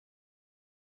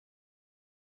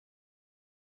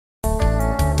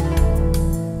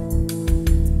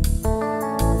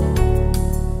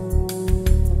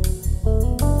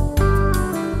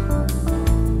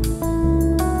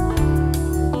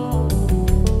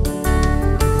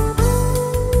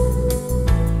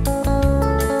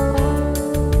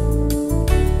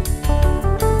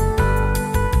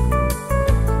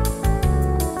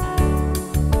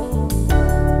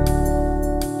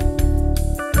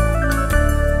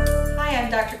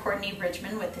Dr. Courtney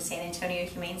Bridgman with the San Antonio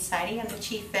Humane Society. I'm the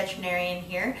Chief Veterinarian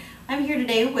here. I'm here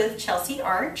today with Chelsea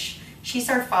Arch. She's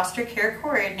our foster care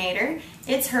coordinator.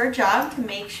 It's her job to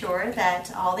make sure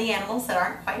that all the animals that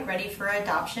aren't quite ready for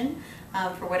adoption,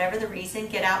 for whatever the reason,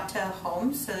 get out to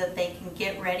homes so that they can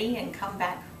get ready and come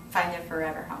back, find their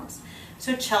forever homes.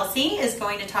 So Chelsea is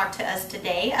going to talk to us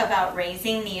today about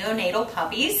raising neonatal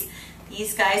puppies.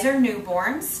 These guys are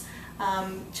newborns.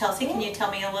 Chelsea, can you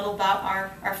tell me a little about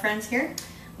our friends here?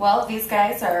 Well, these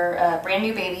guys are brand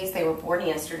new babies. They were born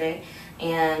yesterday,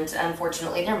 and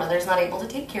unfortunately their mother's not able to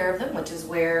take care of them, which is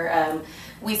where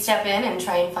we step in and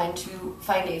try and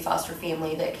find a foster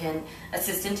family that can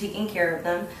assist in taking care of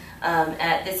them.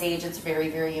 At this age, it's very,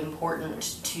 very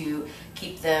important to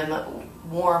keep them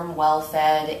warm, well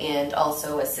fed, and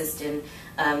also assist in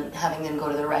having them go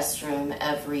to the restroom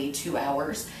every 2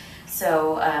 hours.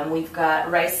 So we've got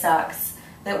rice socks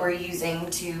that we're using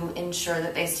to ensure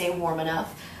that they stay warm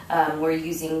enough. We're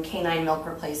using canine milk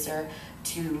replacer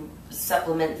to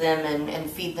supplement them and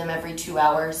feed them every 2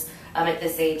 hours. At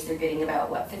this age, they're getting about,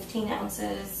 what, 15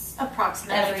 ounces?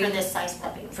 Approximately, for this size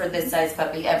puppy. For this size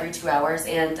puppy, every 2 hours.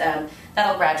 And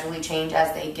that'll gradually change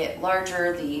as they get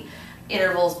larger. The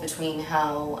intervals between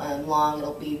how long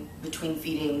it'll be between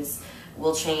feedings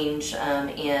will change,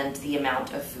 and the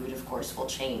amount of food, of course, will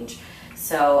change.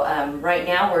 So right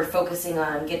now we're focusing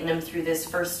on getting them through this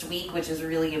first week, which is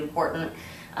really important,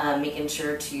 making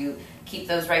sure to keep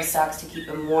those rice socks to keep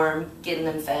them warm, getting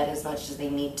them fed as much as they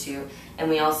need to. And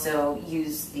we also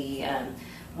use the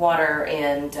water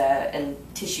and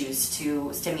tissues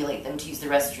to stimulate them to use the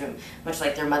restroom, much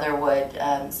like their mother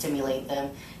would stimulate them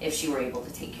if she were able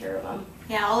to take care of them.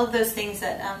 Yeah, all of those things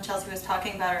that Chelsea was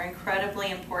talking about are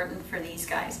incredibly important for these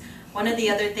guys. One of the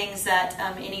other things that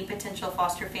any potential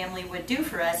foster family would do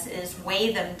for us is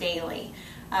weigh them daily.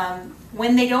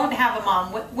 When they don't have a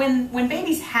mom, when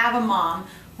babies have a mom,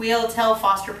 we'll tell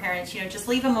foster parents, just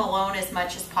leave them alone as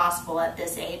much as possible at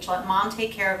this age. Let mom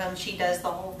take care of them. She does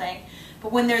the whole thing.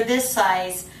 But when they're this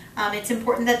size, it's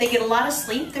important that they get a lot of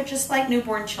sleep. They're just like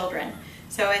newborn children.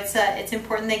 So it's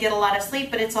important they get a lot of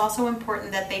sleep, but it's also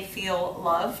important that they feel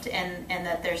loved and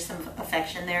that there's some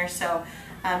affection there. So,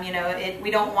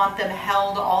 we don't want them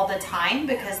held all the time,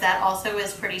 because that also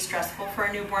is pretty stressful for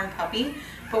a newborn puppy.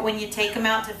 But when you take them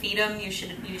out to feed them, you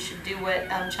should do what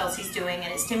Chelsea's doing,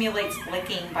 and it stimulates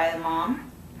licking by the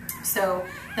mom. So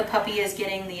the puppy is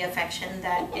getting the affection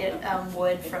that it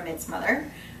would from its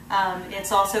mother.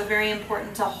 It's also very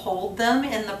important to hold them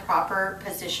in the proper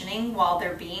positioning while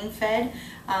they're being fed,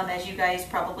 as you guys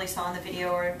probably saw in the video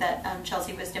or that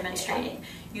Chelsea was demonstrating.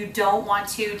 You don't want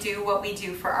to do what we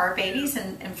do for our babies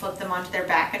and flip them onto their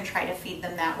back and try to feed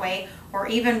them that way, or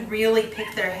even really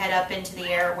pick their head up into the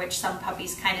air, which some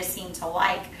puppies kind of seem to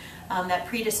like. That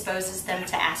predisposes them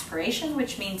to aspiration,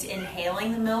 which means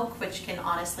inhaling the milk, which can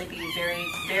honestly be very,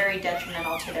 very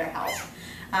detrimental to their health.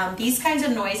 These kinds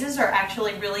of noises are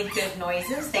actually really good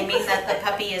noises. They mean that the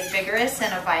puppy is vigorous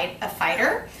and a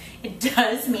fighter. It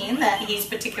does mean that he's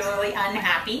particularly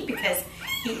unhappy because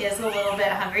he is a little bit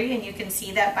hungry, and you can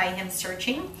see that by him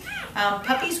searching.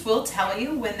 Puppies will tell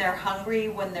you when they're hungry,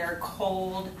 when they're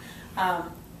cold,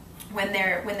 when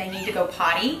they need to go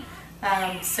potty.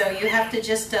 So you have to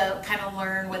just kind of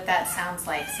learn what that sounds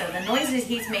like. So the noises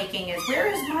he's making is, "Where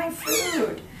is my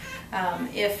food?"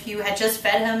 If you had just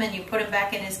fed him and you put him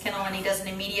back in his kennel and he doesn't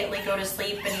immediately go to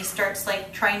sleep and he starts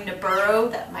like trying to burrow,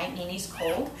 that might mean he's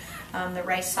cold. The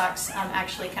rice socks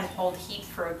actually can hold heat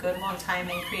for a good long time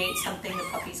and create something the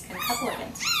puppies can cuddle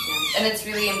against. And it's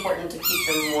really important to keep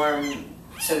them warm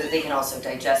so that they can also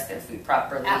digest their food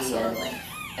properly. Absolutely.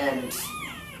 And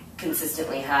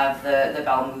consistently have the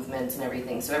bowel movements and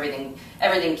everything. So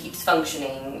everything keeps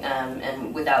functioning,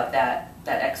 and without that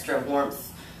extra warmth,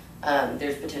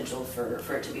 there's potential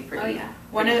for it to be pretty,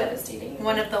 devastating.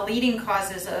 One of the leading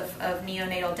causes of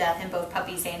neonatal death in both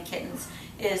puppies and kittens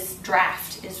is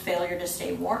draft, is failure to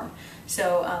stay warm.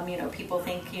 So, people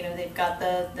think, they've got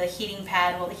the heating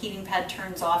pad. Well, the heating pad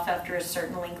turns off after a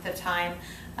certain length of time,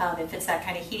 if it's that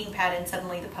kind of heating pad, and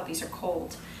suddenly the puppies are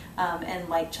cold. And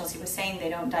like Chelsea was saying, they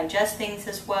don't digest things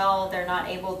as well. They're not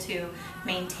able to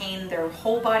maintain their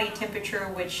whole body temperature,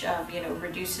 which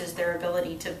reduces their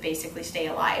ability to basically stay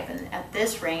alive. And at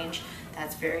this range,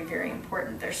 that's very, very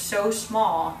important. They're so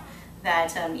small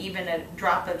that even a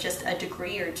drop of just a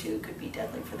degree or two could be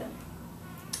deadly for them.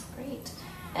 Great.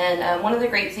 And one of the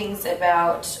great things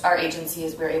about our agency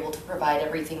is we're able to provide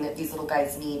everything that these little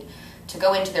guys need to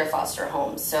go into their foster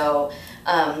homes. So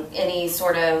any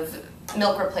sort of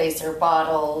milk replacer,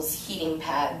 bottles, heating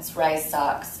pads, rice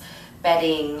socks,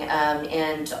 bedding,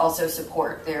 and also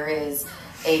support. There is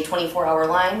a 24-hour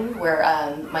line where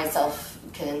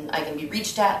I can be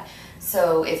reached at.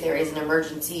 So if there is an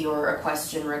emergency or a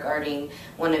question regarding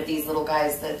one of these little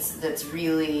guys that's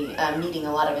really needing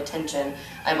a lot of attention,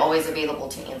 I'm always available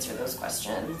to answer those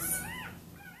questions.